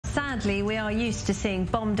Sadly, we are used to seeing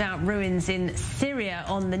bombed-out ruins in Syria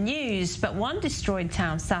on the news, but one destroyed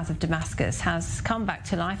town south of Damascus has come back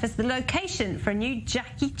to life as the location for a new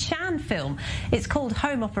Jackie Chan film. It's called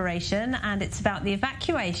Home Operation, and it's about the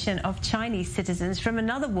evacuation of Chinese citizens from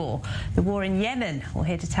another war, the war in Yemen. Well,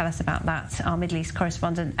 here to tell us about that, our Middle East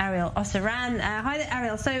correspondent, Eilon. Hi there,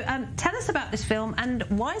 Eilon. So tell us about this film, and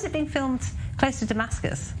why is it being filmed close to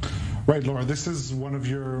Damascus? Right, Laura, this is one of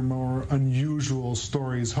your more unusual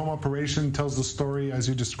stories. Home Operation tells the story, as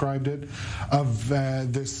you described it, of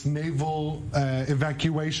this naval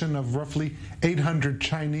evacuation of roughly 800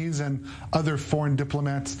 Chinese and other foreign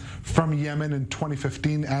diplomats from Yemen in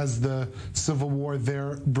 2015 as the civil war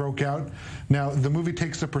there broke out. Now, the movie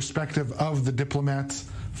takes the perspective of the diplomats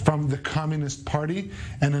from the Communist Party,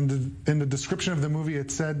 and in the description of the movie it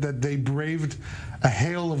said that they braved a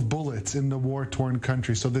hail of bullets in the war-torn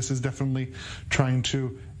country. So this is definitely trying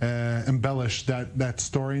to embellish that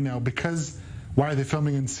story. Now, why are they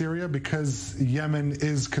filming in Syria? Because Yemen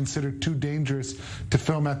is considered too dangerous to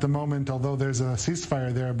film at the moment, although there's a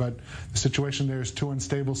ceasefire there, but the situation there is too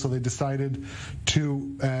unstable, so they decided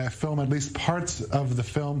to film at least parts of the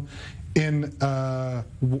film in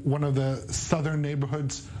one of the southern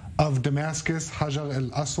neighborhoods of Damascus, Hajar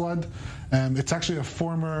al-Aswad. It's actually a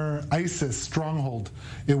former ISIS stronghold.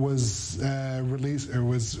 It was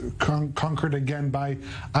conquered again by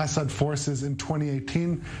Assad forces in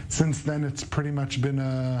 2018. Since then, it's pretty much been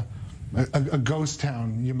a ghost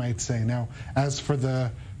town, you might say. Now, as for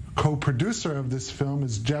the co-producer of this film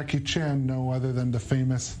is Jackie Chan, no other than the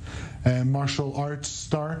famous martial arts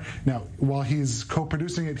star. Now, while he's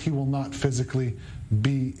co-producing it, he will not physically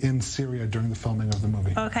be in Syria during the filming of the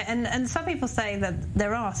movie. Okay, and some people say that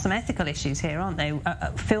there are some ethical issues here, aren't they?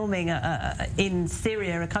 Filming in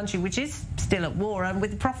Syria, a country which is still at war, and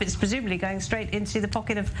with profits presumably going straight into the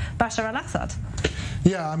pocket of Bashar al-Assad.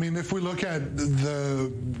 Yeah, I mean, if we look at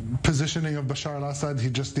the positioning of Bashar al-Assad, he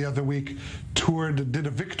just the other week did a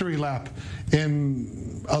victory lap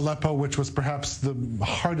in Aleppo, which was perhaps the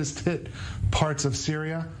hardest hit parts of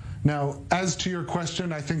Syria. Now, as to your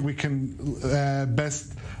question, I think we can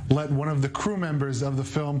best let one of the crew members of the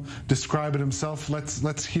film describe it himself.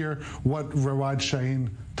 Let's hear what Rawad Shaheen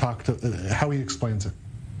how he explains it.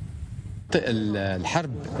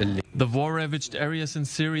 The war-ravaged areas in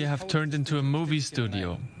Syria have turned into a movie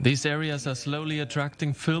studio. These areas are slowly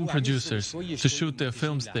attracting film producers to shoot their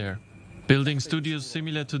films there. Building studios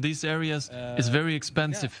similar to these areas is very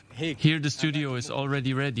expensive. Here the studio is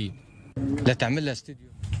already ready.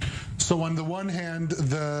 So on the one hand,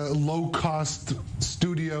 the low-cost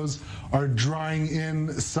studios are drawing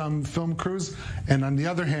in some film crews, and on the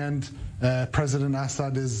other hand, President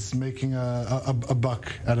Assad is making a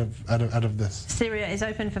buck out of this. Syria is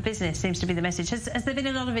open for business, seems to be the message. Has there been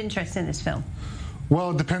a lot of interest in this film?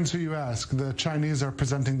 Well, it depends who you ask. The Chinese are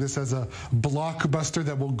presenting this as a blockbuster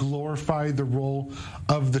that will glorify the role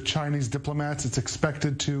of the Chinese diplomats. It's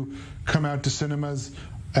expected to come out to cinemas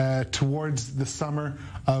towards the summer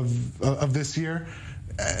of this year.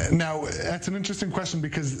 Now, that's an interesting question,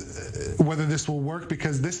 because whether this will work,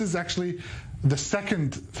 because this is actually the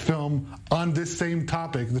second film on this same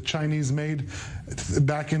topic. The Chinese made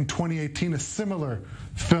back in 2018 a similar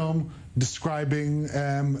film describing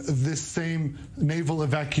this same naval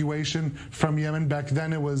evacuation from Yemen. Back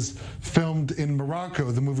then it was filmed in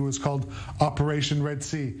Morocco. The movie was called Operation Red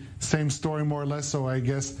Sea. Same story more or less, so I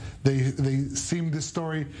guess they seem this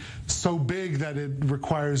story so big that it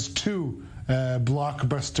requires two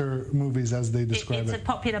blockbuster movies, as they describe it. It's a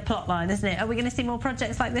popular plot line, isn't it? Are we going to see more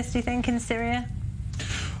projects like this, do you think, in Syria?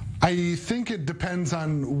 I think it depends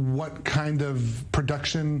on what kind of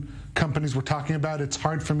production companies we're talking about. It's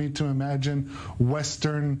hard for me to imagine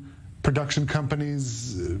Western production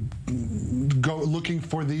companies go looking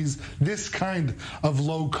for this kind of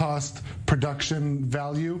low-cost production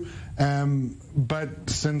value. But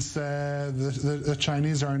since the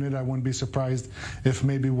Chinese are in it, I wouldn't be surprised if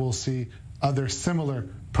maybe we'll see other similar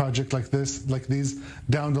project like these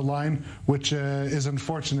down the line, which is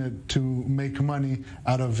unfortunate to make money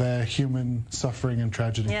out of human suffering and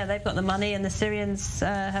tragedy. Yeah, they've got the money, and the Syrians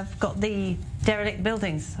have got the derelict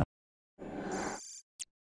buildings.